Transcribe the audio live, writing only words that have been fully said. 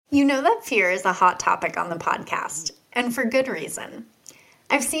You know that fear is a hot topic on the podcast, and for good reason.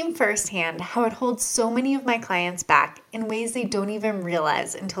 I've seen firsthand how it holds so many of my clients back in ways they don't even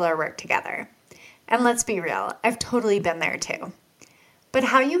realize until our work together. And let's be real, I've totally been there too. But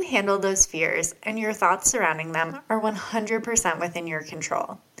how you handle those fears and your thoughts surrounding them are 100% within your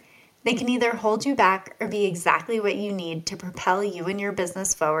control. They can either hold you back or be exactly what you need to propel you and your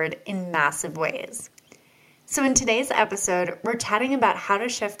business forward in massive ways. So in today's episode, we're chatting about how to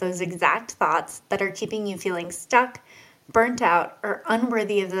shift those exact thoughts that are keeping you feeling stuck, burnt out, or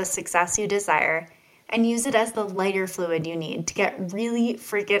unworthy of the success you desire, and use it as the lighter fluid you need to get really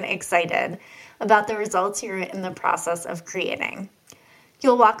freaking excited about the results you're in the process of creating.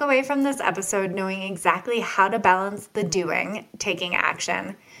 You'll walk away from this episode knowing exactly how to balance the doing, taking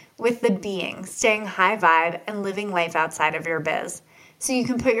action, with the being, staying high vibe, and living life outside of your biz, so you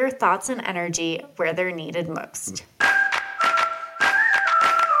can put your thoughts and energy where they're needed most.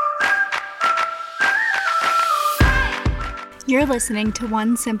 You're listening to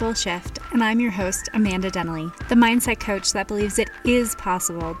One Simple Shift, and I'm your host, Amanda Denley, the mindset coach that believes it is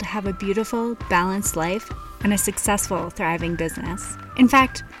possible to have a beautiful, balanced life and a successful, thriving business. In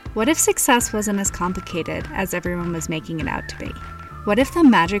fact, what if success wasn't as complicated as everyone was making it out to be? What if the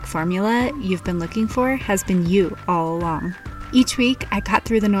magic formula you've been looking for has been you all along? Each week, I cut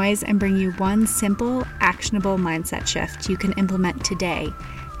through the noise and bring you one simple, actionable mindset shift you can implement today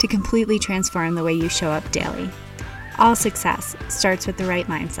to completely transform the way you show up daily. All success starts with the right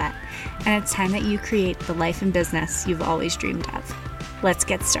mindset, and it's time that you create the life and business you've always dreamed of. Let's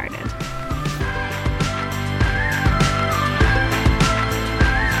get started.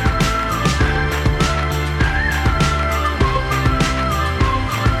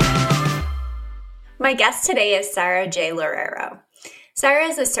 My guest today is Sarah J. Loureiro. Sarah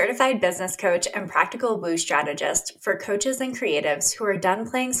is a certified business coach and practical woo strategist for coaches and creatives who are done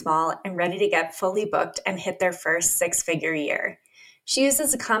playing small and ready to get fully booked and hit their first six-figure year. She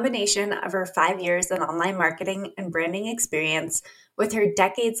uses a combination of her 5 years in online marketing and branding experience with her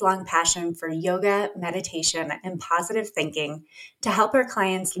decades-long passion for yoga, meditation, and positive thinking to help her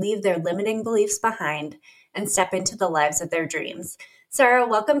clients leave their limiting beliefs behind and step into the lives of their dreams. Sarah,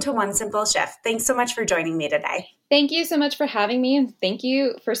 welcome to One Simple Shift. Thanks so much for joining me today. Thank you so much for having me, and thank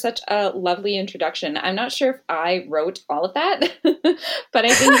you for such a lovely introduction. I'm not sure if I wrote all of that, but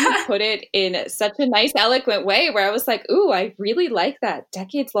I think you put it in such a nice, eloquent way where I was like, ooh, I really like that.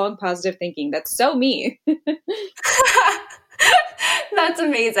 Decades-long positive thinking. That's so me. That's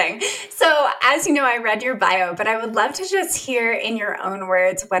amazing. So as you know, I read your bio, but I would love to just hear in your own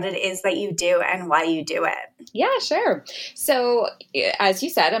words what it is that you do and why you do it. Yeah, sure. So as you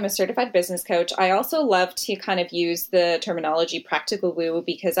said, I'm a certified business coach. I also love to kind of use the terminology practical woo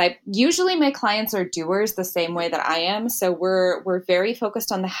because usually my clients are doers the same way that I am. So we're very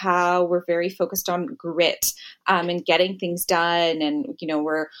focused on the how, we're very focused on grit and getting things done. And,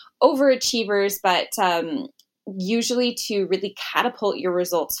 we're overachievers, but usually to really catapult your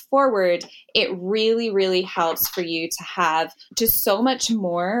results forward, it really, really helps for you to have just so much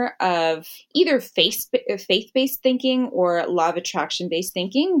more of either faith-based thinking or law of attraction-based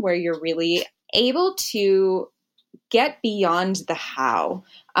thinking, where you're really able to get beyond the how.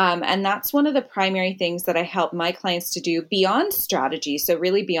 And that's one of the primary things that I help my clients to do beyond strategy. So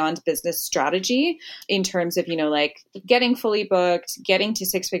really beyond business strategy in terms of, like getting fully booked, getting to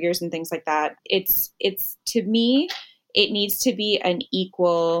six figures and things like that. It's to me, it needs to be an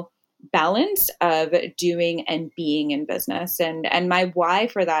equal balance of doing and being in business. And my why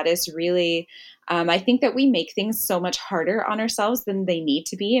for that is really, I think that we make things so much harder on ourselves than they need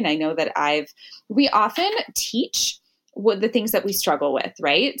to be. And I know that we often teach what the things that we struggle with,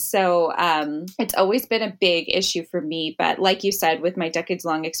 right? So it's always been a big issue for me. But like you said, with my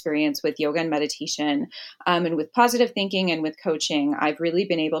decades-long experience with yoga and meditation and with positive thinking and with coaching, I've really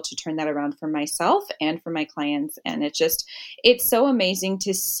been able to turn that around for myself and for my clients. And it's so amazing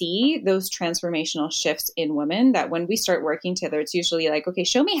to see those transformational shifts in women that when we start working together, it's usually like, okay,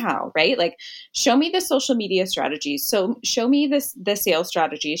 show me how, right? Like, show me the social media strategies. So show me the sales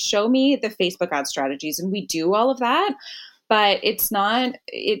strategies, show me the Facebook ad strategies. And we do all of that. But it's not,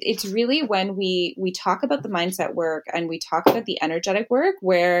 it's really when we talk about the mindset work and we talk about the energetic work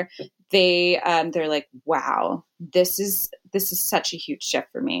where they're like, wow, this is such a huge shift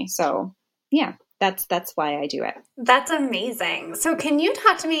for me. So yeah, that's why I do it. That's amazing. So can you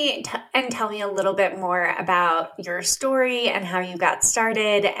talk to me and tell me a little bit more about your story and how you got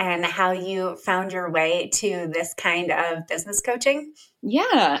started and how you found your way to this kind of business coaching?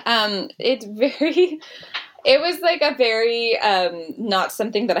 Yeah, It was like a very, not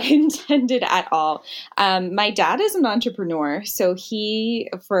something that I intended at all. My dad is an entrepreneur. So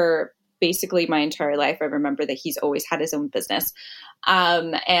for basically my entire life, I remember that he's always had his own business.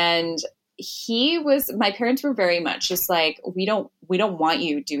 And my parents were very much just like, we don't want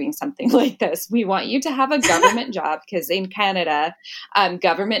you doing something like this. We want you to have a government job, because in Canada,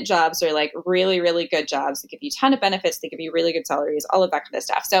 government jobs are like really, really good jobs. They give you a ton of benefits. They give you really good salaries, all of that kind of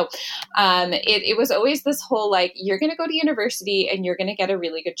stuff. So it was always this whole, like, you're going to go to university and you're going to get a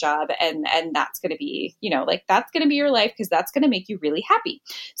really good job. And that's going to be, like, that's going to be your life, because that's going to make you really happy.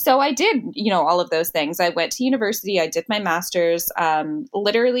 So I did, all of those things. I went to university. I did my master's,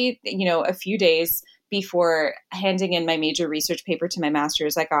 literally, a few days before handing in my major research paper to my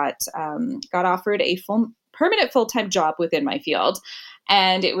master's, I got offered a permanent full-time job within my field.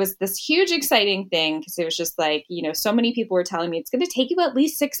 And it was this huge, exciting thing, because it was just like, so many people were telling me it's going to take you at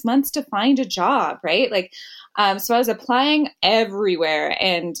least 6 months to find a job, right? Like, so I was applying everywhere,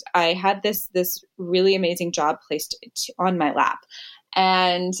 and I had this really amazing job placed on my lap.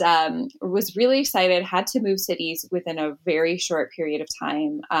 And was really excited, had to move cities within a very short period of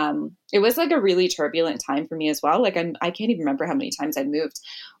time. It was like a really turbulent time for me as well. Like I can't even remember how many times I moved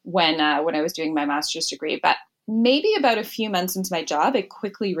when I was doing my master's degree. But maybe about a few months into my job, I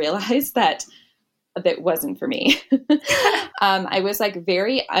quickly realized that wasn't for me. I was like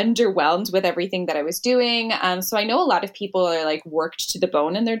very underwhelmed with everything that I was doing. So I know a lot of people are like worked to the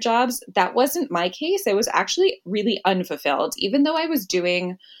bone in their jobs. That wasn't my case. I was actually really unfulfilled, even though I was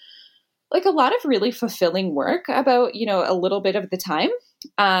doing like a lot of really fulfilling work about, a little bit of the time.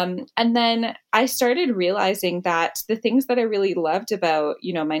 And then I started realizing that the things that I really loved about,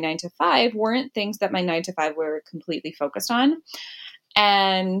 my 9-to-5 weren't things that my 9-to-5 were completely focused on.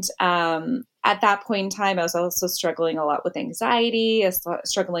 And at that point in time, I was also struggling a lot with anxiety,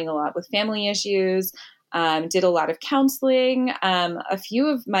 struggling a lot with family issues, did a lot of counseling. A few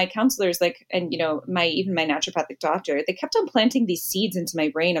of my counselors, even my naturopathic doctor, they kept on planting these seeds into my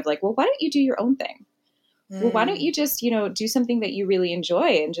brain of like, well, why don't you do your own thing? Well, why don't you just, do something that you really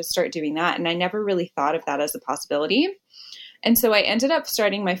enjoy and just start doing that? And I never really thought of that as a possibility. And so I ended up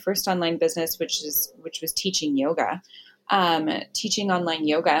starting my first online business, which was teaching yoga. Teaching online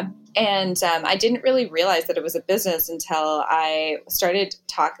yoga. And I didn't really realize that it was a business until I started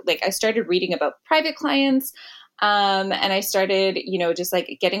reading about private clients. And I started, just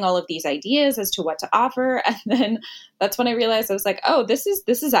like getting all of these ideas as to what to offer. And then that's when I realized I was like, oh, this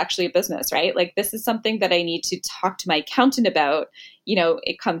is actually a business, right? Like, this is something that I need to talk to my accountant about,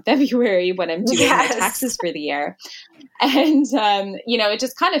 it come February when I'm doing my taxes for the year. And, it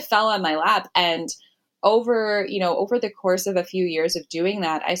just kind of fell on my lap. And over the course of a few years of doing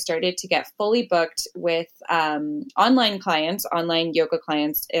that, I started to get fully booked with online yoga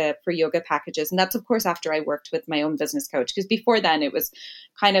clients for yoga packages. And that's, of course, after I worked with my own business coach, because before then it was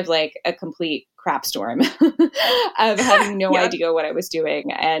kind of like a complete crap storm of having no idea what I was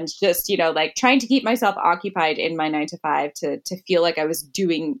doing, and just, like trying to keep myself occupied in my 9-to-5 to feel like I was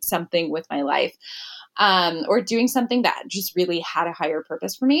doing something with my life, or doing something that just really had a higher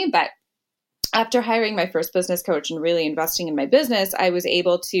purpose for me. But after hiring my first business coach and really investing in my business, I was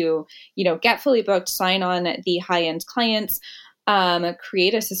able to, get fully booked, sign on the high-end clients,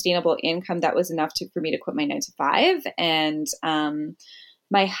 create a sustainable income that was enough for me to quit my 9-to-5. And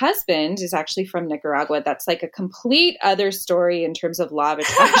my husband is actually from Nicaragua. That's like a complete other story in terms of law of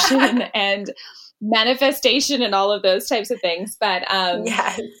attraction and manifestation and all of those types of things. But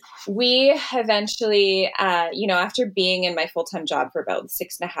we eventually, after being in my full-time job for about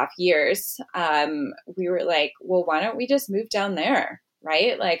 6.5 years, we were like, well, why don't we just move down there?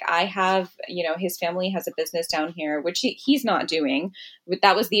 Right? Like, I have, his family has a business down here, which he's not doing.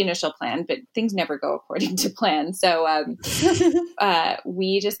 That was the initial plan, but things never go according to plan. So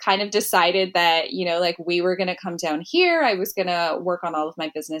we just kind of decided that, we were going to come down here. I was going to work on all of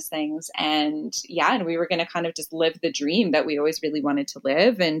my business things, and we were going to kind of just live the dream that we always really wanted to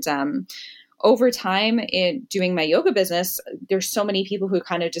live. And over time in doing my yoga business, there's so many people who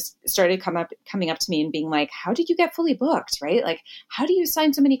kind of just started coming up to me and being like, how did you get fully booked, right? Like, how do you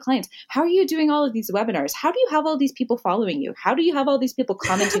sign so many clients? How are you doing all of these webinars? How do you have all these people following you? How do you have all these people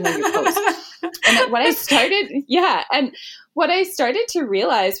commenting on your posts? And what I started to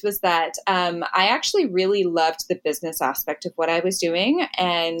realize was that I actually really loved the business aspect of what I was doing.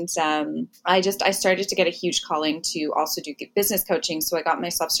 And I started to get a huge calling to also do business coaching. So I got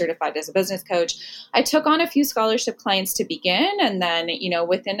myself certified as a business coach. I took on a few scholarship clients to begin. And then,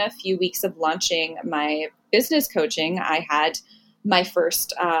 within a few weeks of launching my business coaching, I had my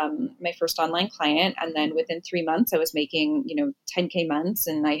first online client. And then within 3 months, I was making, 10K months,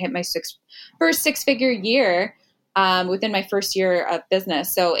 and I hit my first 6-figure year within my first year of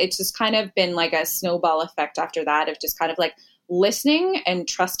business. So it's just kind of been like a snowball effect after that of just kind of like listening and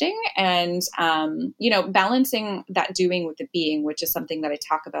trusting and, balancing that doing with the being, which is something that I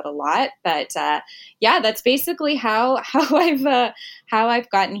talk about a lot. But that's basically how I've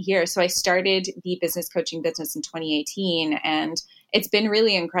gotten here. So I started the business coaching business in 2018, and it's been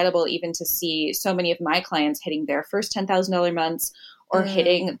really incredible even to see so many of my clients hitting their first $10,000 months or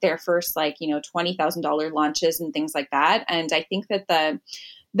hitting their first $20,000 launches and things like that. And I think that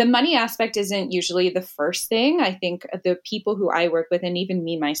the money aspect isn't usually the first thing. I think the people who I work with, and even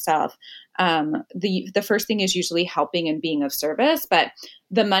me myself, the first thing is usually helping and being of service. But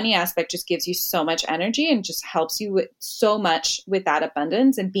the money aspect just gives you so much energy and just helps you with so much with that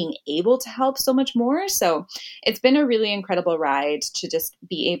abundance and being able to help so much more. So it's been a really incredible ride to just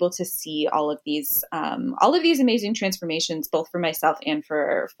be able to see all of these amazing transformations, both for myself and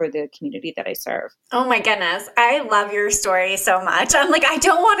for the community that I serve. Oh my goodness. I love your story so much. I'm like, I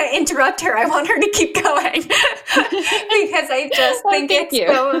don't want to interrupt her. I want her to keep going because I just think it's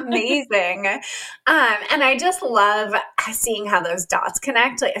so amazing. And I just love seeing how those dots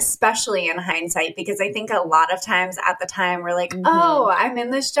connect, like, especially in hindsight, because I think a lot of times at the time we're like, oh, I'm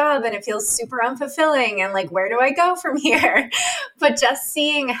in this job and it feels super unfulfilling. And like, where do I go from here? But just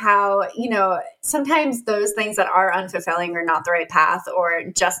seeing how, sometimes those things that are unfulfilling or not the right path or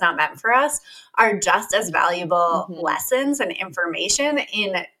just not meant for us are just as valuable lessons and information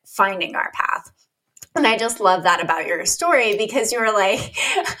in finding our path. And I just love that about your story, because you were like,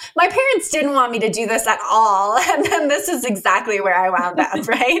 my parents didn't want me to do this at all. And then this is exactly where I wound up,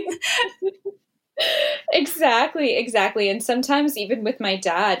 right? Exactly. And sometimes even with my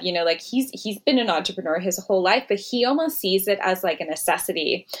dad, he's been an entrepreneur his whole life, but he almost sees it as like a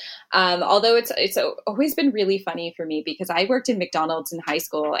necessity. Although it's always been really funny for me, because I worked in McDonald's in high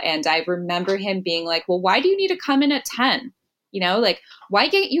school, and I remember him being like, well, why do you need to come in at 10? Why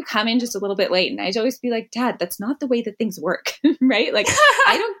can't you come in just a little bit late? And I'd always be like, Dad, that's not the way that things work, right? Like,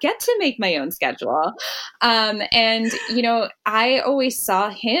 I don't get to make my own schedule. I always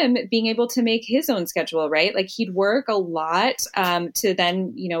saw him being able to make his own schedule, right? Like, he'd work a lot to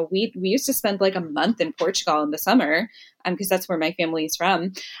then, we used to spend like a month in Portugal in the summer, because that's where my family is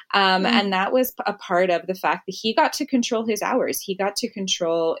from. And that was a part of the fact that he got to control his hours. He got to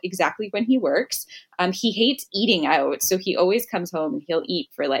control exactly when he works. He hates eating out. So he always comes home and he'll eat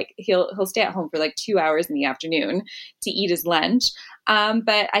for he'll stay at home for 2 hours in the afternoon to eat his lunch.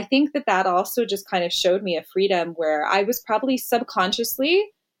 But I think that also just kind of showed me a freedom where I was probably subconsciously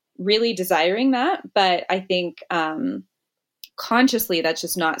really desiring that. But I think consciously, that's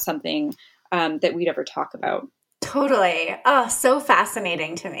just not something that we'd ever talk about. Totally. Oh, so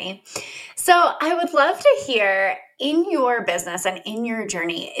fascinating to me. So I would love to hear, in your business and in your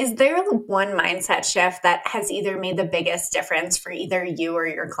journey, is there one mindset shift that has either made the biggest difference for either you or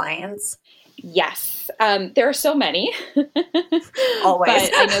your clients? Yes. There are so many. Always.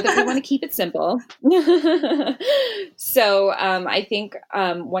 But I know that we want to keep it simple. So I think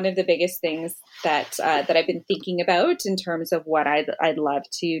one of the biggest things that I've been thinking about in terms of what I'd love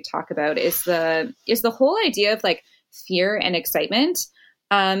to talk about is the whole idea of fear and excitement.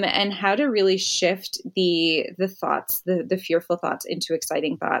 And how to really shift the thoughts, the fearful thoughts into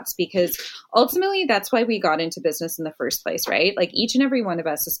exciting thoughts, because ultimately that's why we got into business in the first place, right? Like, each and every one of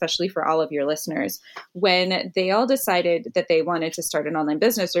us, especially for all of your listeners, when they all decided that they wanted to start an online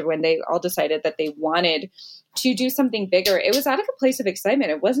business, or when they all decided that they wanted to do something bigger, it was out of a place of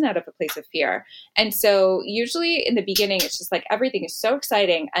excitement. It wasn't out of a place of fear. And so usually in the beginning, it's just everything is so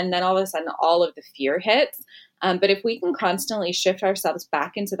exciting. And then all of a sudden, all of the fear hits. But if we can constantly shift ourselves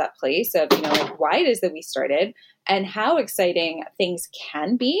back into that place of, why it is that we started and how exciting things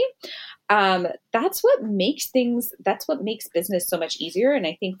can be, that's what makes business so much easier. And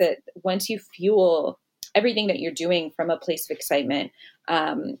I think that once you fuel everything that you're doing from a place of excitement,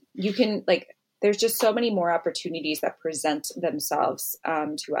 you can there's just so many more opportunities that present themselves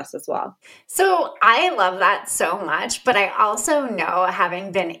to us as well. So I love that so much, but I also know,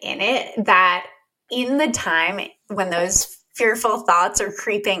 having been in it, that in the time when those fearful thoughts are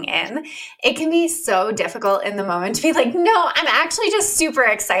creeping in, it can be so difficult in the moment to be like, no, I'm actually just super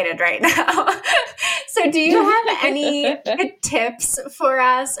excited right now. So do you have any tips for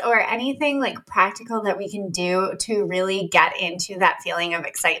us, or anything practical that we can do to really get into that feeling of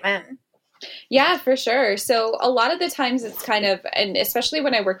excitement? Yeah, for sure. So a lot of the times it's kind of, and especially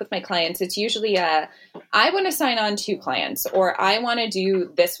when I work with my clients, it's usually I want to sign on 2 clients, or I want to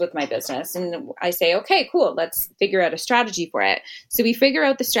do this with my business. And I say, okay, cool, let's figure out a strategy for it. So we figure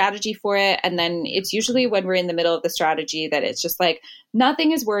out the strategy for it. And then it's usually when we're in the middle of the strategy that it's just like,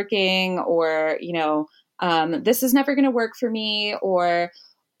 nothing is working, or, this is never going to work for me, or,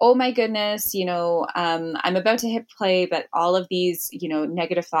 oh my goodness, I'm about to hit play, but all of these,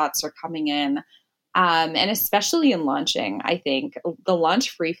 negative thoughts are coming in. And especially in launching, I think the launch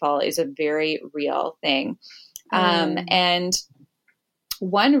free fall is a very real thing. And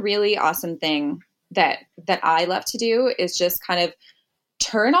one really awesome thing that I love to do is just kind of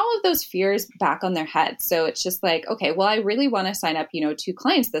turn all of those fears back on their head. So it's just like, okay, well, I really want to sign up, 2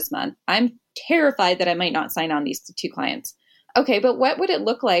 clients this month. I'm terrified that I might not sign on these 2 clients. Okay, but what would it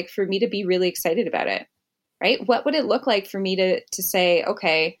look like for me to be really excited about it, right? What would it look like for me to say,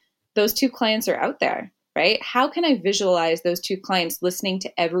 okay, those 2 clients are out there, right? How can I visualize those 2 clients listening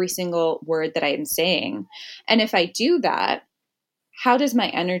to every single word that I am saying? And if I do that, how does my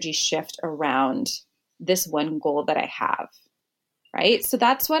energy shift around this one goal that I have, right? So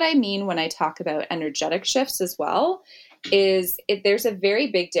that's what I mean when I talk about energetic shifts as well. There's a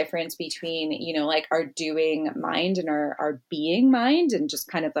very big difference between, like our doing mind and our being mind, and just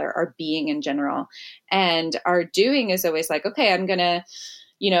kind of our being in general. And our doing is always like, okay, I'm going to,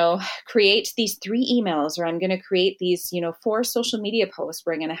 create these 3 emails, or I'm going to create these, 4 social media posts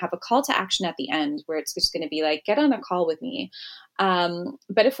where I'm going to have a call to action at the end where it's just going to be like, get on a call with me.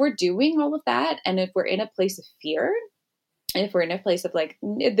 But if we're doing all of that, and if we're in a place of fear, if we're in a place of like,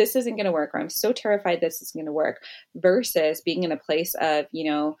 this isn't going to work, or I'm so terrified this isn't going to work, versus being in a place of,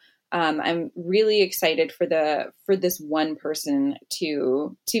 I'm really excited for this one person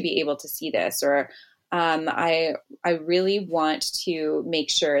to be able to see this, or I really want to make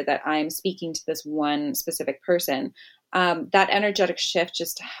sure that I'm speaking to this one specific person. That energetic shift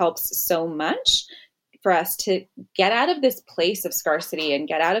just helps so much for us to get out of this place of scarcity and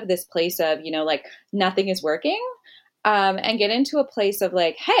get out of this place of, like nothing is working. And get into a place of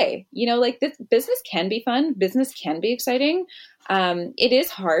like, hey, like this business can be fun. Business can be exciting. It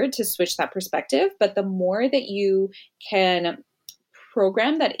is hard to switch that perspective, but the more that you can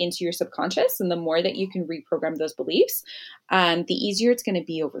program that into your subconscious, and the more that you can reprogram those beliefs, the easier it's going to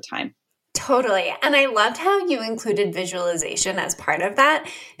be over time. Totally. And I loved how you included visualization as part of that,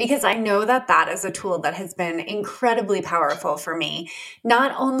 because I know that is a tool that has been incredibly powerful for me.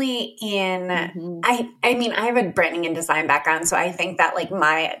 Not only in, I mean, I have a branding and design background, so I think that like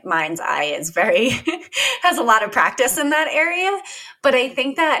my mind's eye is very, has a lot of practice in that area. But I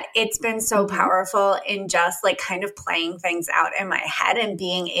think that it's been so powerful in just like kind of playing things out in my head and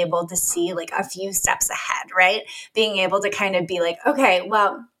being able to see like a few steps ahead, right? Being able to kind of be like, okay,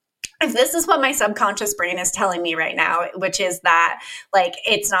 well, if this is what my subconscious brain is telling me right now, which is that like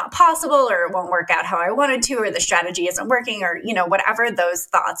it's not possible, or it won't work out how I wanted to, or the strategy isn't working, or, whatever those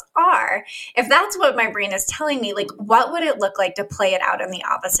thoughts are, if that's what my brain is telling me, like what would it look like to play it out in the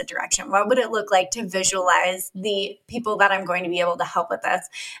opposite direction? What would it look like to visualize the people that I'm going to be able to help with this?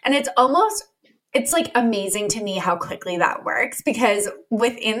 And it's like amazing to me how quickly that works, because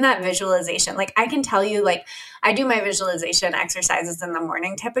within that visualization, like I can tell you, like I do my visualization exercises in the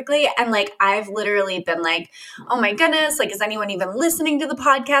morning typically. And like, I've literally been like, oh my goodness, like, is anyone even listening to the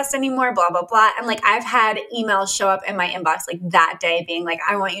podcast anymore? Blah, blah, blah. And like, I've had emails show up in my inbox like that day being like,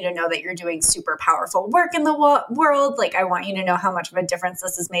 I want you to know that you're doing super powerful work in the world. Like, I want you to know how much of a difference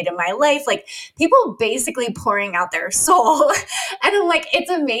this has made in my life. Like people basically pouring out their soul. And I'm like,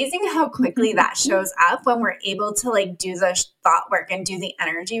 it's amazing how quickly that shows up when we're able to like do the thought work and do the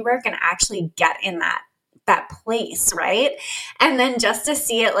energy work and actually get in that place, right? And then just to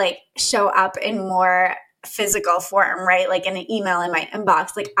see it like show up in more physical form, right? Like in an email in my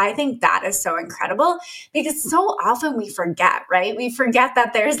inbox, like I think that is so incredible, because so often we forget, right? We forget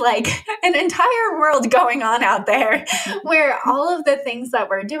that there's like an entire world going on out there where all of the things that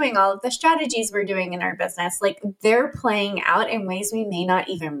we're doing, all of the strategies we're doing in our business, like they're playing out in ways we may not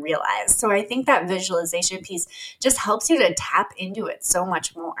even realize. So I think that visualization piece just helps you to tap into it so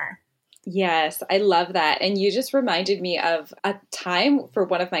much more. Yes, I love that. And you just reminded me of a time for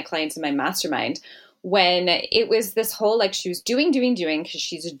one of my clients in my mastermind when it was this whole, like she was doing, because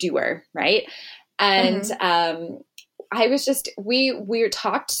she's a doer, right? And I was just, we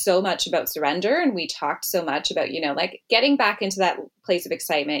talked so much about surrender, and we talked so much about, like getting back into that place of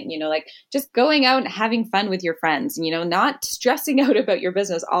excitement, like just going out and having fun with your friends, not stressing out about your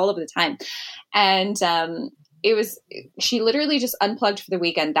business all of the time. And she literally just unplugged for the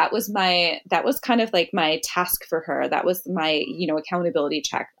weekend. That was kind of like my task for her. That was my, accountability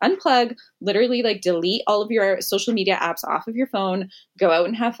check. Unplug, literally like delete all of your social media apps off of your phone, go out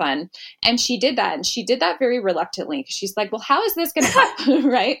and have fun. And she did that. And she did that very reluctantly because she's like, well, how is this going to happen?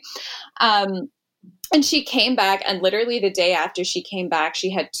 Right. And she came back, and literally the day after she came back, she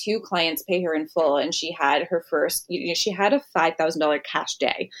had 2 clients pay her in full, and she had her first, she had a $5,000 cash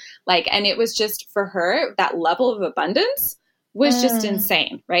day. And it was just, for her, that level of abundance was just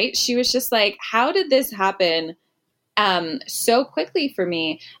insane, right? She was just like, how did this happen so quickly for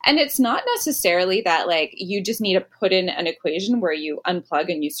me? And it's not necessarily that you just need to put in an equation where you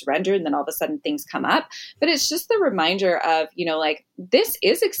unplug and you surrender and then all of a sudden things come up, but it's just the reminder of, this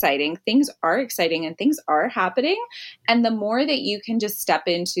is exciting. Things are exciting and things are happening. And the more that you can just step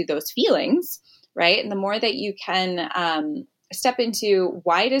into those feelings, right? And the more that you can step into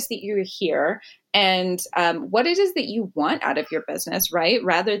why it is that you're here and what it is that you want out of your business, right?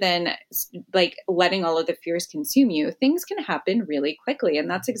 Rather than letting all of the fears consume you, things can happen really quickly. And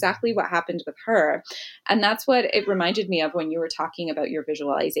that's exactly what happened with her. And that's what it reminded me of when you were talking about your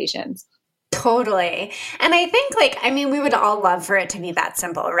visualizations. Totally. And I think we would all love for it to be that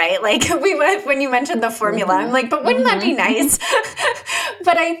simple, right? We would, when you mentioned the formula, I'm like, but wouldn't that be nice?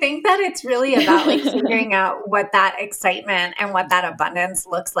 But I think that it's really about figuring out what that excitement and what that abundance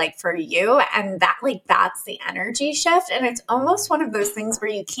looks like for you. And that that's the energy shift. And it's almost one of those things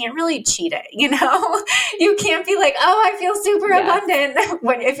where you can't really cheat it. You can't be like, oh, I feel super abundant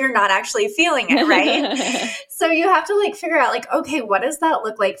if you're not actually feeling it. Right. So you have to figure out okay, what does that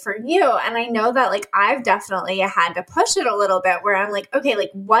look like for you? And I know that I've definitely had to push it a little bit where I'm okay,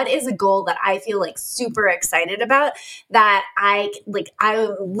 what is a goal that I feel super excited about that I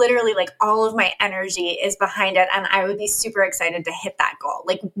literally all of my energy is behind it and I would be super excited to hit that goal.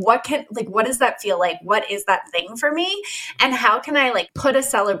 What does that feel like? What is that thing for me? And how can I put a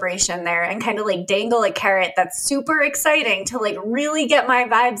celebration there and kind of dangle a carrot that's super exciting to really get my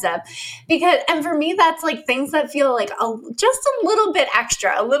vibes up? And for me, that's things that feel just a little bit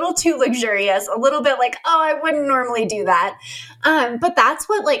extra, a little too luxurious, a little bit oh, I wouldn't normally do that. But that's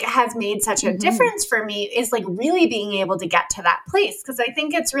what has made such a difference for me is really being able to get to that place. Cause I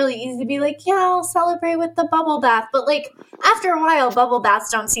think it's really easy to be yeah, I'll celebrate with the bubble bath. But after a while, bubble baths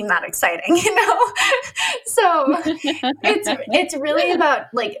don't seem that exciting, So it's really about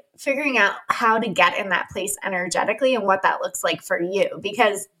figuring out how to get in that place energetically and what that looks like for you.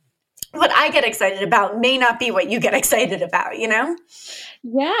 Because what I get excited about may not be what you get excited about,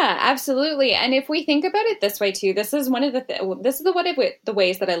 Yeah, absolutely. And if we think about it this way too, this is one of the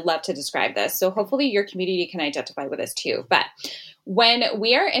ways that I love to describe this. So hopefully your community can identify with this too. But when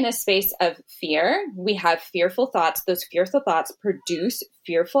we are in a space of fear, we have fearful thoughts. Those fearful thoughts produce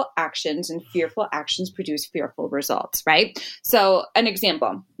fearful actions, and fearful actions produce fearful results, right? So an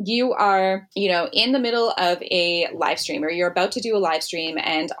example, you are, in the middle of a live stream, or you're about to do a live stream,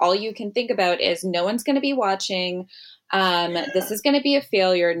 and all you can think about is no one's going to be watching. This is going to be a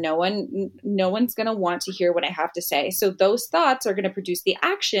failure. No one's going to want to hear what I have to say. So those thoughts are going to produce the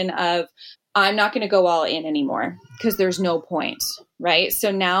action of, I'm not going to go all in anymore because there's no point, right?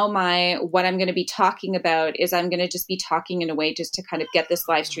 So now what I'm going to be talking about is I'm going to just be talking in a way just to kind of get this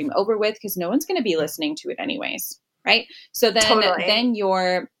live stream over with because no one's going to be listening to it anyways, right? So then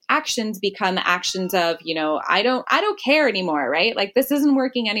your actions become actions of, I don't care anymore, right? This isn't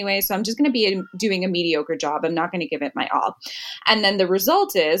working anyway, so I'm just going to be doing a mediocre job. I'm not going to give it my all. And then the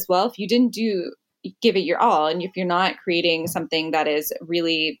result is, well, if you didn't give it your all, and if you're not creating something that is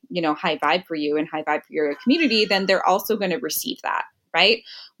really, high vibe for you and high vibe for your community, then they're also going to receive that, right?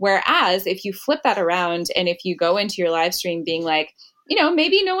 Whereas if you flip that around and if you go into your live stream being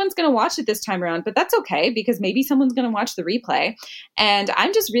maybe no one's going to watch it this time around, but that's okay because maybe someone's going to watch the replay. And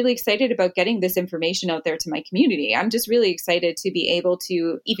I'm just really excited about getting this information out there to my community. I'm just really excited to be able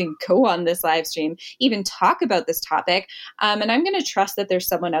to even go on this live stream, even talk about this topic. And I'm going to trust that there's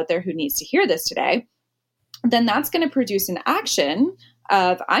someone out there who needs to hear this today. Then that's going to produce an action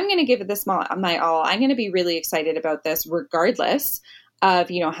of, I'm going to give this my all. I'm going to be really excited about this regardless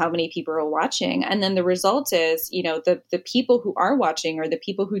of, how many people are watching. And then the result is, the people who are watching or the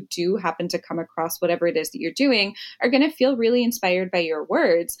people who do happen to come across whatever it is that you're doing are going to feel really inspired by your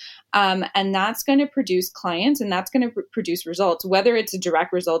words. And that's going to produce clients and that's going to produce results, whether it's a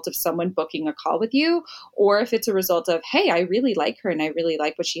direct result of someone booking a call with you, or if it's a result of, hey, I really like her and I really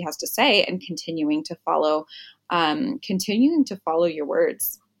like what she has to say, and continuing to follow your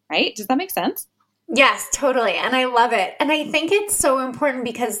words. Right? Does that make sense? Yes, totally. And I love it. And I think it's so important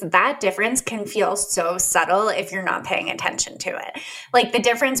because that difference can feel so subtle if you're not paying attention to it. Like the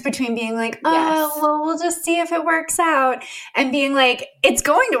difference between being like, oh, Yes. well, we'll just see if it works out, and being like, it's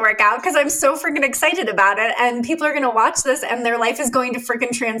going to work out because I'm so freaking excited about it. And people are going to watch this and their life is going to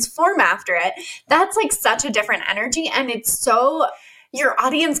freaking transform after it. That's like such a different energy. And it's so, your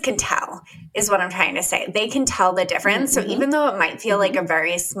audience can tell, is what I'm trying to say. They can tell the difference. Mm-hmm. So even though it might feel like a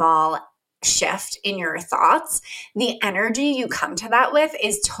very small shift in your thoughts, the energy you come to that with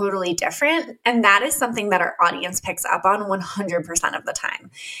is totally different. And that is something that our audience picks up on 100% of the time.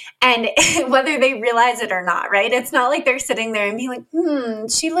 And whether they realize it or not, right? It's not like they're sitting there and being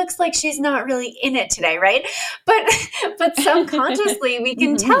like, she looks like she's not really in it today, right? But subconsciously we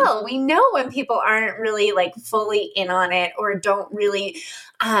can tell, we know when people aren't really like fully in on it or don't really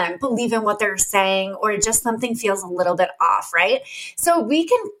believe in what they're saying, or just something feels a little bit off, right? So we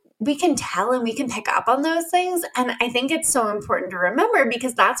can tell and we can pick up on those things. And I think it's so important to remember,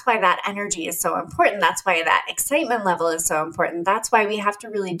 because that's why that energy is so important. That's why that excitement level is so important. That's why we have to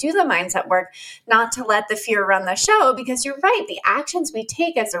really do the mindset work, not to let the fear run the show, because you're right. The actions we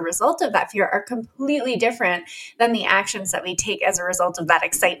take as a result of that fear are completely different than the actions that we take as a result of that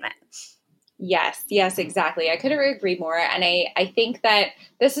excitement. Yes, exactly. I couldn't agree more. And I think that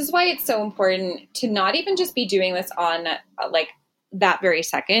this is why it's so important to not even just be doing this on like that very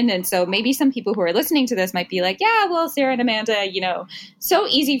second. And so maybe some people who are listening to this might be like, yeah, well, Sarah and Amanda, so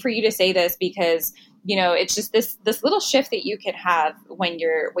easy for you to say this because, it's just this little shift that you can have when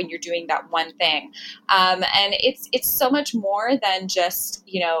you're doing that one thing. And it's so much more than just,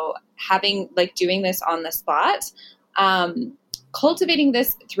 having like doing this on the spot. Cultivating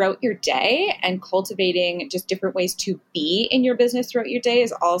this throughout your day and cultivating just different ways to be in your business throughout your day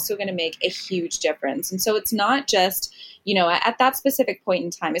is also going to make a huge difference. And so it's not just, at that specific point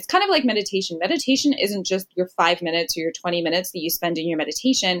in time. It's kind of like meditation. Meditation isn't just your 5 minutes or your 20 minutes that you spend in your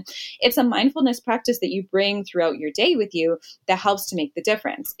meditation. It's a mindfulness practice that you bring throughout your day with you that helps to make the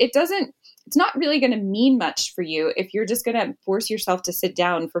difference. It's not really going to mean much for you if you're just going to force yourself to sit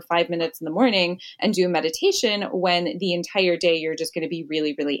down for 5 minutes in the morning and do a meditation when the entire day you're just going to be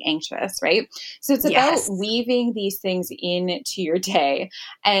really, really anxious, right? So it's about weaving these things into your day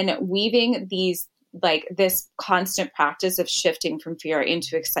and weaving these like this constant practice of shifting from fear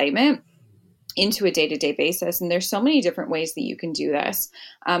into excitement into a day-to-day basis. And there's so many different ways that you can do this.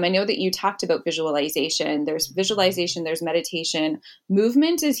 I know that you talked about visualization. There's visualization, there's meditation.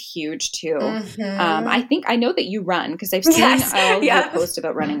 Movement is huge too. I know that you run because I've seen all your posts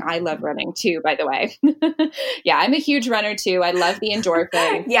about running. I love running too, by the way. Yeah, I'm a huge runner too. I love the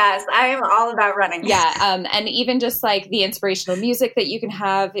endorphin. Yes, I am all about running. Yeah. And even just like the inspirational music that you can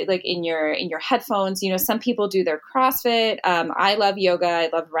have like in your headphones, some people do their CrossFit. I love yoga. I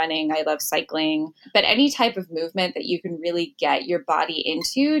love running. I love cycling. But any type of movement that you can really get your body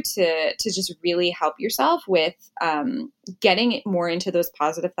into to just really help yourself with getting it more into those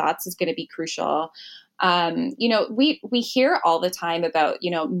positive thoughts is going to be crucial. We hear all the time about,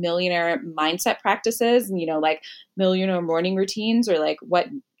 millionaire mindset practices and, like millionaire morning routines or like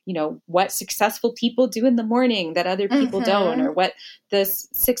what successful people do in the morning that other people don't, or what the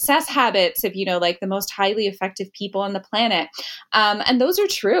success habits of, like the most highly effective people on the planet. And those are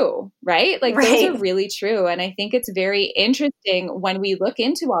true, right? Like those are really true. And I think it's very interesting when we look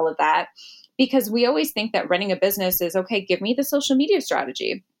into all of that, because we always think that running a business is, okay, give me the social media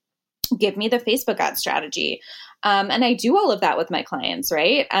strategy. Give me the Facebook ad strategy. And I do all of that with my clients,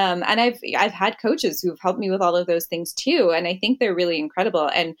 right? And I've had coaches who've helped me with all of those things too. And I think they're really incredible.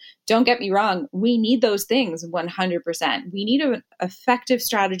 And don't get me wrong, we need those things 100%. We need effective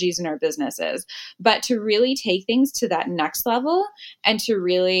strategies in our businesses. But to really take things to that next level and to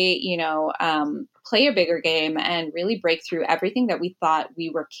really, play a bigger game and really break through everything that we thought we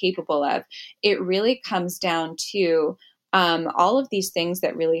were capable of, it really comes down to all of these things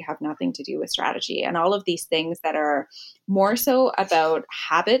that really have nothing to do with strategy, and all of these things that are more so about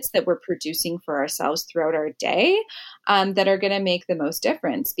habits that we're producing for ourselves throughout our day that are going to make the most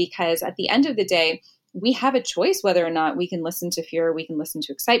difference. Because at the end of the day, we have a choice whether or not we can listen to fear or we can listen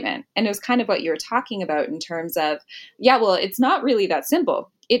to excitement. And it was kind of what you were talking about in terms of, it's not really that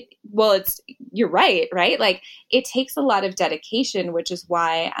simple. You're right? Like it takes a lot of dedication, which is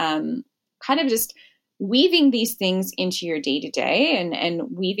why kind of just weaving these things into your day to day and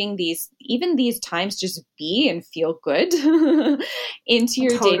weaving these times just be and feel good into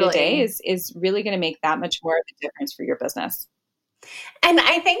your day to day is really going to make that much more of a difference for your business. And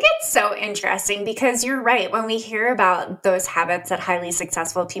I think it's so interesting because you're right. When we hear about those habits that highly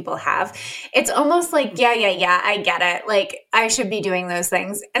successful people have, it's almost like, yeah, I get it. Like I should be doing those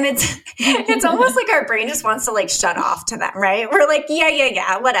things. And it's almost like our brain just wants to like shut off to them, right? We're like,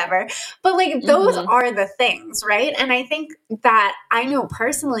 yeah, whatever. But like those are the things, right? And I think that I know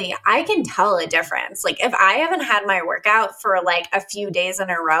personally, I can tell a difference. Like if I haven't had my workout for like a few days in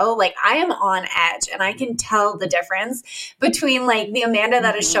a row, like I am on edge and I can tell the difference between like the Amanda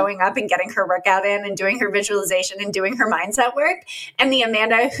that is showing up and getting her workout in and doing her visualization and doing her mindset work, and the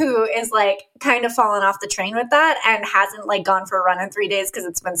Amanda who is like kind of fallen off the train with that and hasn't like gone for a run in 3 days because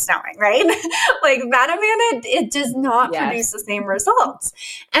it's been snowing, right? Like that Amanda, it does not produce the same results.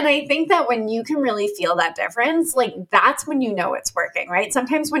 And I think that when you can really feel that difference, like that's when you know it's working, right?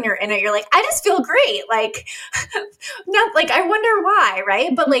 Sometimes when you're in it, you're like, I just feel great. Like, not like, I wonder why,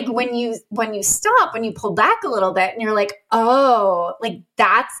 right? But like when you stop, when you pull back a little bit and you're like, oh, like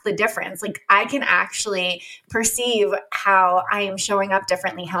that's the difference. Like I can actually perceive how I am showing up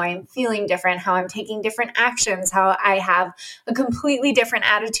differently, how I am feeling different, how I'm taking different actions, how I have a completely different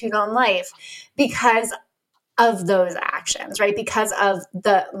attitude on life because of those actions, right? Because of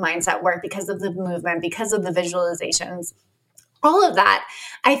the mindset work, because of the movement, because of the visualizations. All of that,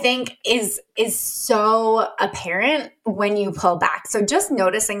 I think, is so apparent when you pull back. So just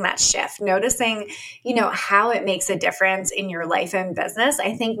noticing that shift, noticing, how it makes a difference in your life and business,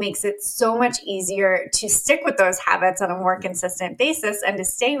 I think makes it so much easier to stick with those habits on a more consistent basis and to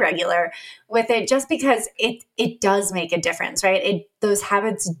stay regular with it just because it does make a difference, right? Those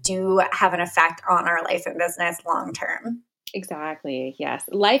habits do have an effect on our life and business long term. Exactly. Yes.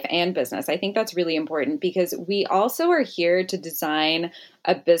 Life and business. I think that's really important because we also are here to design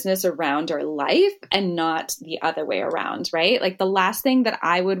a business around our life and not the other way around, right? Like the last thing that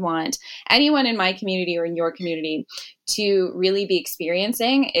I would want anyone in my community or in your community to really be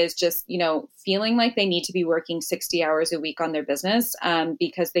experiencing is just, feeling like they need to be working 60 hours a week on their business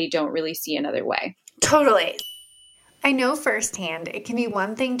because they don't really see another way. Totally. I know firsthand it can be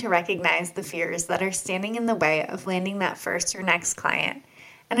one thing to recognize the fears that are standing in the way of landing that first or next client,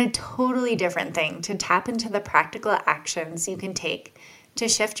 and a totally different thing to tap into the practical actions you can take to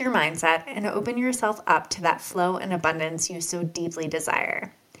shift your mindset and open yourself up to that flow and abundance you so deeply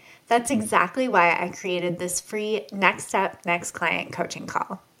desire. That's exactly why I created this free Next Step, Next Client coaching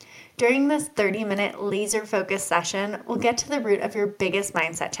call. During this 30-minute laser-focused session, we'll get to the root of your biggest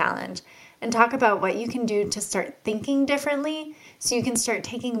mindset challenge and talk about what you can do to start thinking differently so you can start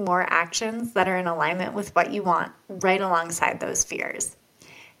taking more actions that are in alignment with what you want right alongside those fears.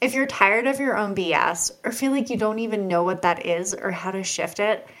 If you're tired of your own BS or feel like you don't even know what that is or how to shift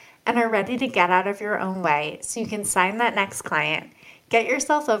it and are ready to get out of your own way so you can sign that next client, get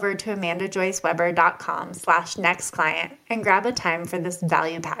yourself over to amandajoyceweber.com/nextclient and grab a time for this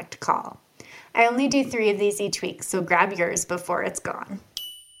value-packed call. I only do 3 of these each week, so grab yours before it's gone.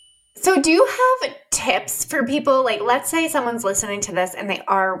 So do you have tips for people? Like, let's say someone's listening to this and they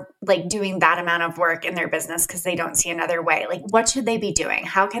are like doing that amount of work in their business because they don't see another way. Like, what should they be doing?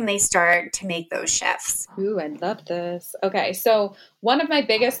 How can they start to make those shifts? Ooh, I love this. Okay. So one of my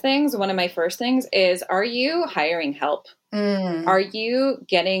first things is, are you hiring help? Are you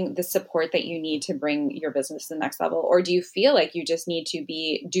getting the support that you need to bring your business to the next level? Or do you feel like you just need to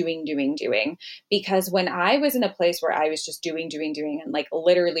be doing? Because when I was in a place where I was just doing and like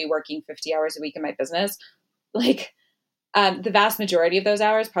literally working 50 hours a week in my business, like the vast majority of those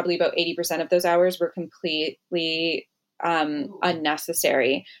hours, probably about 80% of those hours were completely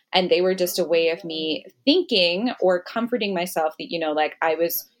unnecessary. And they were just a way of me thinking or comforting myself that, like I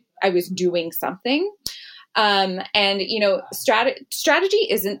was doing something. Strategy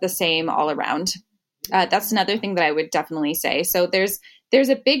isn't the same all around. That's another thing that I would definitely say. So there's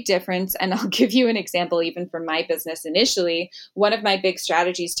a big difference. And I'll give you an example, even from my business initially. One of my big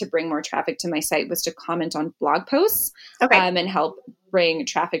strategies to bring more traffic to my site was to comment on blog posts, and help bring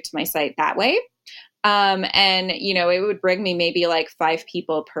traffic to my site that way. It would bring me maybe like 5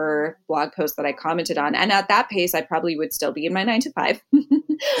 people per blog post that I commented on. And at that pace, I probably would still be in my 9 to 5.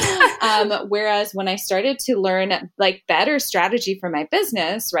 Whereas when I started to learn like better strategy for my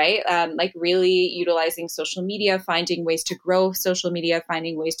business, right? Like really utilizing social media, finding ways to grow social media,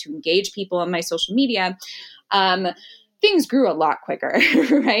 finding ways to engage people on my social media, things grew a lot quicker,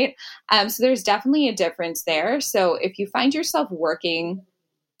 right? So there's definitely a difference there. So if you find yourself working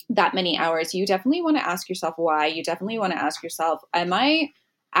that many hours, you definitely want to ask yourself why. You definitely want to ask yourself, am I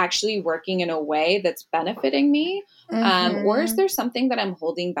actually working in a way that's benefiting me? Or is there something that I'm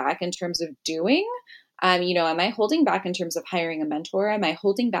holding back in terms of doing Am I holding back in terms of hiring a mentor? Am I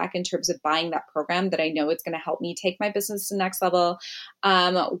holding back in terms of buying that program that I know it's going to help me take my business to the next level?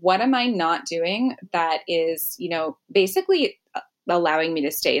 What am I not doing that is, basically allowing me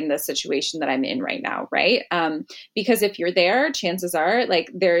to stay in the situation that I'm in right now, right? Because if you're there, chances are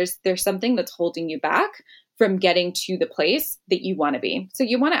like there's something that's holding you back from getting to the place that you want to be. So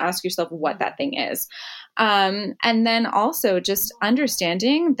you want to ask yourself what that thing is. And then also just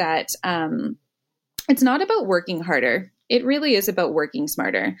understanding that it's not about working harder. It really is about working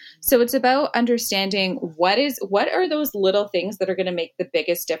smarter. So it's about understanding what are those little things that are going to make the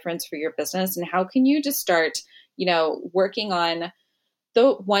biggest difference for your business, and how can you just start, working on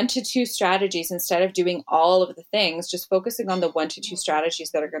the 1 to 2 strategies instead of doing all of the things, just focusing on the 1 to 2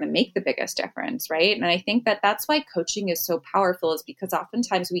 strategies that are going to make the biggest difference, right? And I think that that's why coaching is so powerful, is because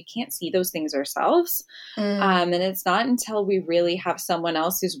oftentimes we can't see those things ourselves. And it's not until we really have someone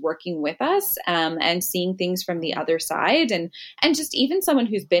else who's working with us and seeing things from the other side, and just even someone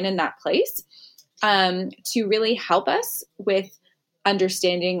who's been in that place to really help us with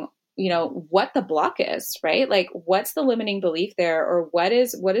understanding what the block is, right? Like what's the limiting belief there, or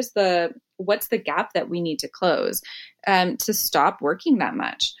what's the gap that we need to close to stop working that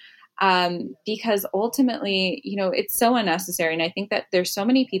much. Because ultimately, it's so unnecessary. And I think that there's so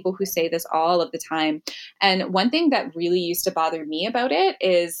many people who say this all of the time. And one thing that really used to bother me about it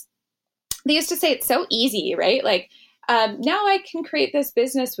is they used to say it's so easy, right? Like, now I can create this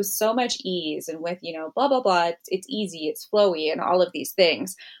business with so much ease and with, blah, blah, blah. It's easy, it's flowy, and all of these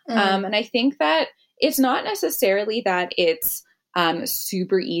things. And I think that it's not necessarily that it's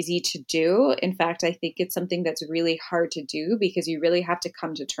super easy to do. In fact, I think it's something that's really hard to do, because you really have to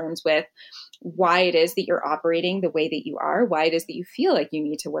come to terms with why it is that you're operating the way that you are, why it is that you feel like you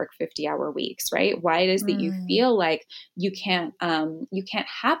need to work 50-hour weeks, right? Why it is that you feel like you can't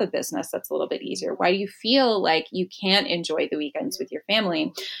have a business that's a little bit easier. Why do you feel like you can't enjoy the weekends with your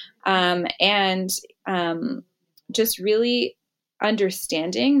family? Just really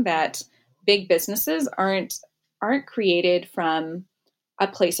understanding that big businesses aren't created from a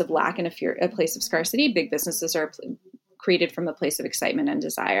place of lack and a place of scarcity. Big businesses are created from a place of excitement and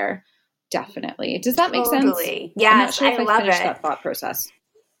desire. Definitely. Does that make sense? Yes, sure I love it. That thought process.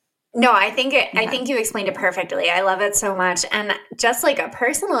 No, I think you explained it perfectly. I love it so much. And just like a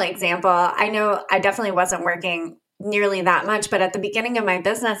personal example, I know I definitely wasn't working nearly that much, but at the beginning of my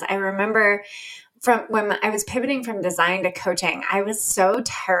business, I remember from when I was pivoting from design to coaching, I was so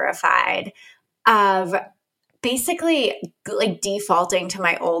terrified of basically like defaulting to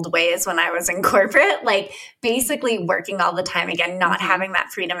my old ways when I was in corporate, like basically working all the time again, not having that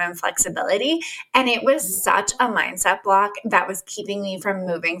freedom and flexibility. And it was such a mindset block that was keeping me from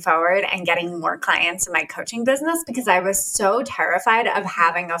moving forward and getting more clients in my coaching business, because I was so terrified of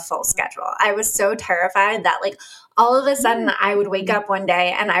having a full schedule. I was so terrified that like all of a sudden I would wake up one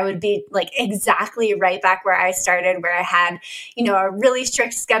day and I would be like exactly right back where I started, where I had, a really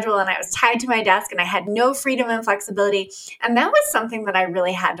strict schedule and I was tied to my desk and I had no freedom and flexibility. And that was something that I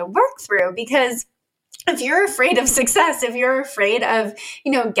really had to work through, because if you're afraid of success, if you're afraid of,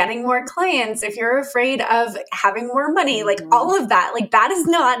 getting more clients, if you're afraid of having more money, like all of that, like that is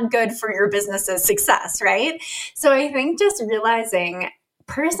not good for your business's success, right? So I think just realizing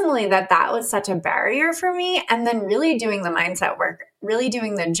personally that was such a barrier for me, and then really doing the mindset work, really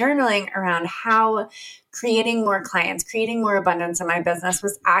doing the journaling around how creating more clients, creating more abundance in my business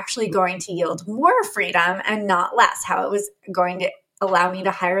was actually going to yield more freedom and not less, how it was going to allow me to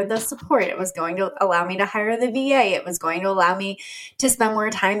hire the support. It was going to allow me to hire the VA. It was going to allow me to spend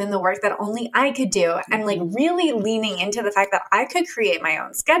more time in the work that only I could do. And like really leaning into the fact that I could create my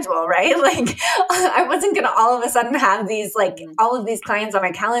own schedule, right? Like I wasn't going to all of a sudden have these, like all of these clients on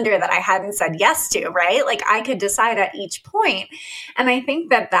my calendar that I hadn't said yes to, right? Like I could decide at each point. And I think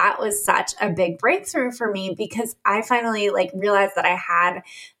that was such a big breakthrough for me, because I finally like realized that I had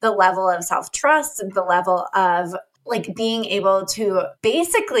the level of self-trust and the level of like being able to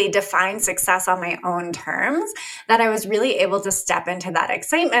basically define success on my own terms, that I was really able to step into that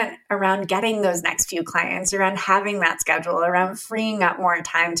excitement around getting those next few clients, around having that schedule, around freeing up more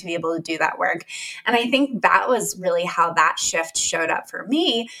time to be able to do that work. And I think that was really how that shift showed up for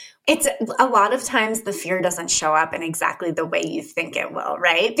me. It's a lot of times the fear doesn't show up in exactly the way you think it will,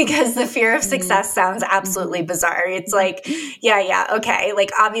 right? Because the fear of success sounds absolutely bizarre. It's like, yeah, okay.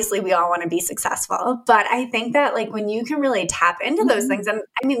 Like obviously we all want to be successful, but I think that like when when you can really tap into those things, and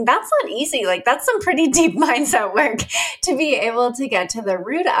I mean, that's not easy. Like, that's some pretty deep mindset work to be able to get to the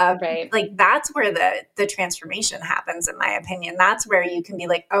root of. Right. Like, that's where the transformation happens, in my opinion. That's where you can be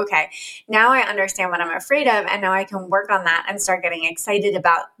like, okay, now I understand what I'm afraid of, and now I can work on that and start getting excited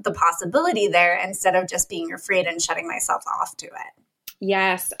about the possibility there instead of just being afraid and shutting myself off to it.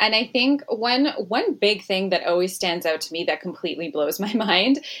 Yes. And I think one big thing that always stands out to me that completely blows my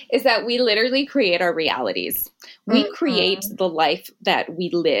mind is that we literally create our realities. We create the life that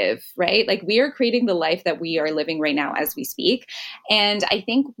we live, right? Like, we are creating the life that we are living right now as we speak. And I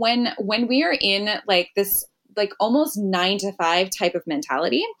think when we are in like this like almost 9 to 5 type of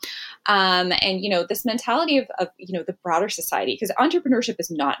mentality. And, this mentality of the broader society, because entrepreneurship is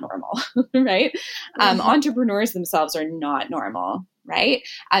not normal, right? Entrepreneurs themselves are not normal, right?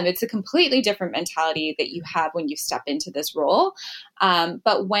 It's a completely different mentality that you have when you step into this role.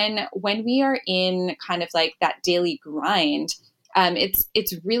 But when we are in kind of like that daily grind,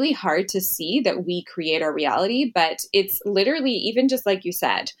 it's really hard to see that we create our reality, but it's literally, even just like you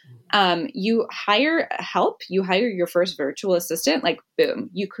said, you hire help, you hire your first virtual assistant, like boom,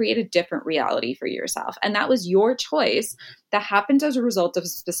 you create a different reality for yourself. And that was your choice that happened as a result of a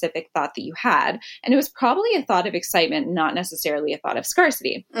specific thought that you had. And it was probably a thought of excitement, not necessarily a thought of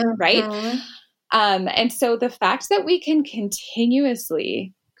scarcity, right? And so the fact that we can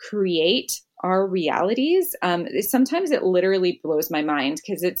continuously create our realities, sometimes it literally blows my mind,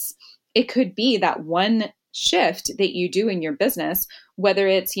 because it could be that one shift that you do in your business, whether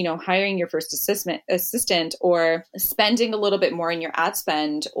it's, hiring your first assistant or spending a little bit more in your ad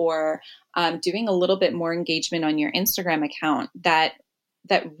spend, or doing a little bit more engagement on your Instagram account, that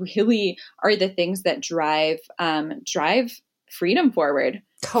really are the things that drive freedom forward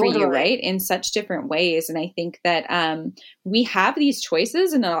for you, right? In such different ways. And I think that we have these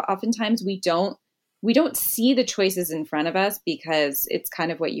choices, and oftentimes we don't see the choices in front of us, because it's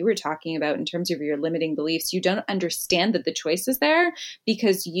kind of what you were talking about in terms of your limiting beliefs. You don't understand that the choice is there,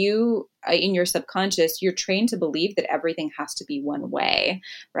 because you, in your subconscious, you're trained to believe that everything has to be one way,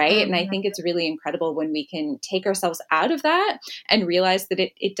 right? And I think it's really incredible when we can take ourselves out of that and realize that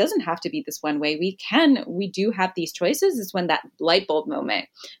it doesn't have to be this one way. We do have these choices. It's when that light bulb moment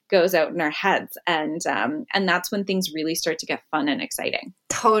goes out in our heads. And that's when things really start to get fun and exciting.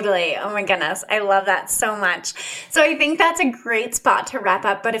 Totally. Oh my goodness. I love that so much. So I think that's a great spot to wrap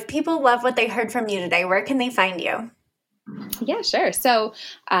up. But if people love what they heard from you today, where can they find you? Yeah, sure. So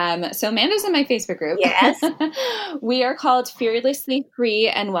Amanda's in my Facebook group. Yes. We are called Fearlessly Free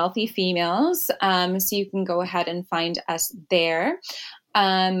and Wealthy Females. So you can go ahead and find us there.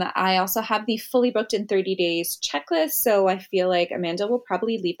 I also have the Fully Booked in 30 Days checklist. So I feel like Amanda will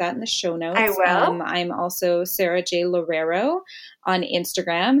probably leave that in the show notes. I will. I'm also Sarah J. Loureiro on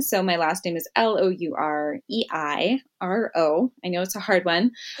Instagram. So my last name is Loureiro. I know it's a hard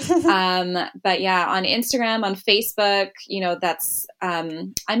one. But yeah, on Instagram, on Facebook, that's,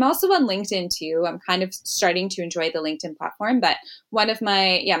 I'm also on LinkedIn too. I'm kind of starting to enjoy the LinkedIn platform, but one of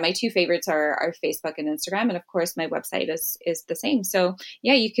my two favorites are Facebook and Instagram. And of course my website is the same. So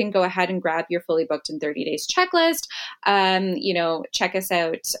yeah, you can go ahead and grab your Fully Booked in 30 Days checklist. Check us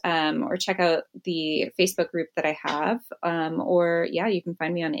out, or check out the Facebook group that I have, you can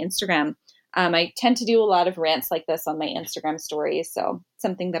find me on Instagram. I tend to do a lot of rants like this on my Instagram stories, so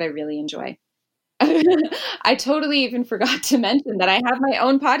something that I really enjoy. I totally even forgot to mention that I have my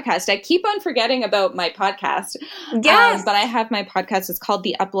own podcast. I keep on forgetting about my podcast. Yes. But I have my podcast. It's called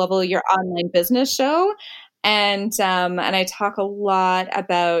the Uplevel Your Online Business Show. And I talk a lot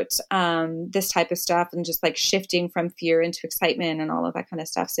about this type of stuff, and just like shifting from fear into excitement and all of that kind of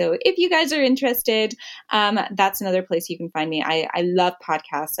stuff. So if you guys are interested, that's another place you can find me. I love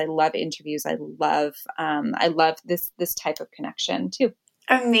podcasts. I love interviews. I love this type of connection too.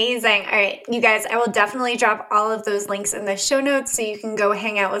 Amazing. All right, you guys, I will definitely drop all of those links in the show notes so you can go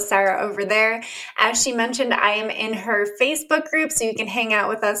hang out with Sarah over there. As she mentioned, I am in her Facebook group, so you can hang out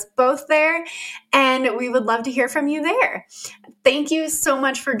with us both there, and we would love to hear from you there. Thank you so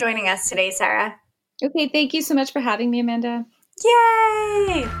much for joining us today, Sarah. Okay, thank you so much for having me, Amanda.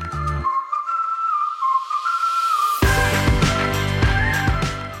 Yay!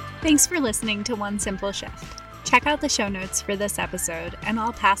 Thanks for listening to One Simple Shift. Check out the show notes for this episode and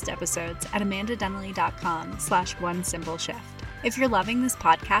all past episodes at amandadenley.com/onesimpleshift. If you're loving this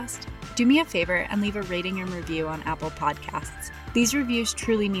podcast, do me a favor and leave a rating and review on Apple Podcasts. These reviews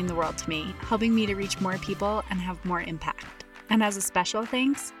truly mean the world to me, helping me to reach more people and have more impact. And as a special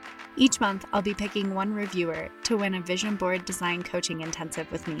thanks, Each month, I'll be picking one reviewer to win a vision board design coaching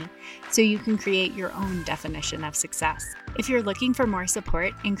intensive with me, so you can create your own definition of success. If you're looking for more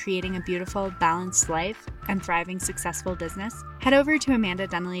support in creating a beautiful, balanced life and thriving successful business, head over to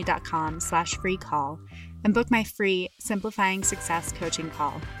amandadennelly.com/free call and book my free Simplifying Success coaching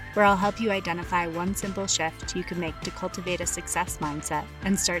call, where I'll help you identify one simple shift you can make to cultivate a success mindset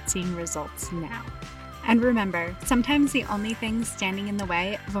and start seeing results now. And remember, sometimes the only thing standing in the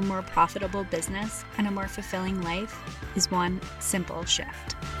way of a more profitable business and a more fulfilling life is one simple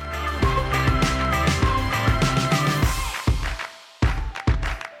shift.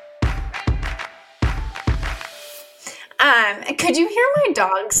 Could you hear my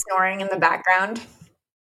dog snoring in the background?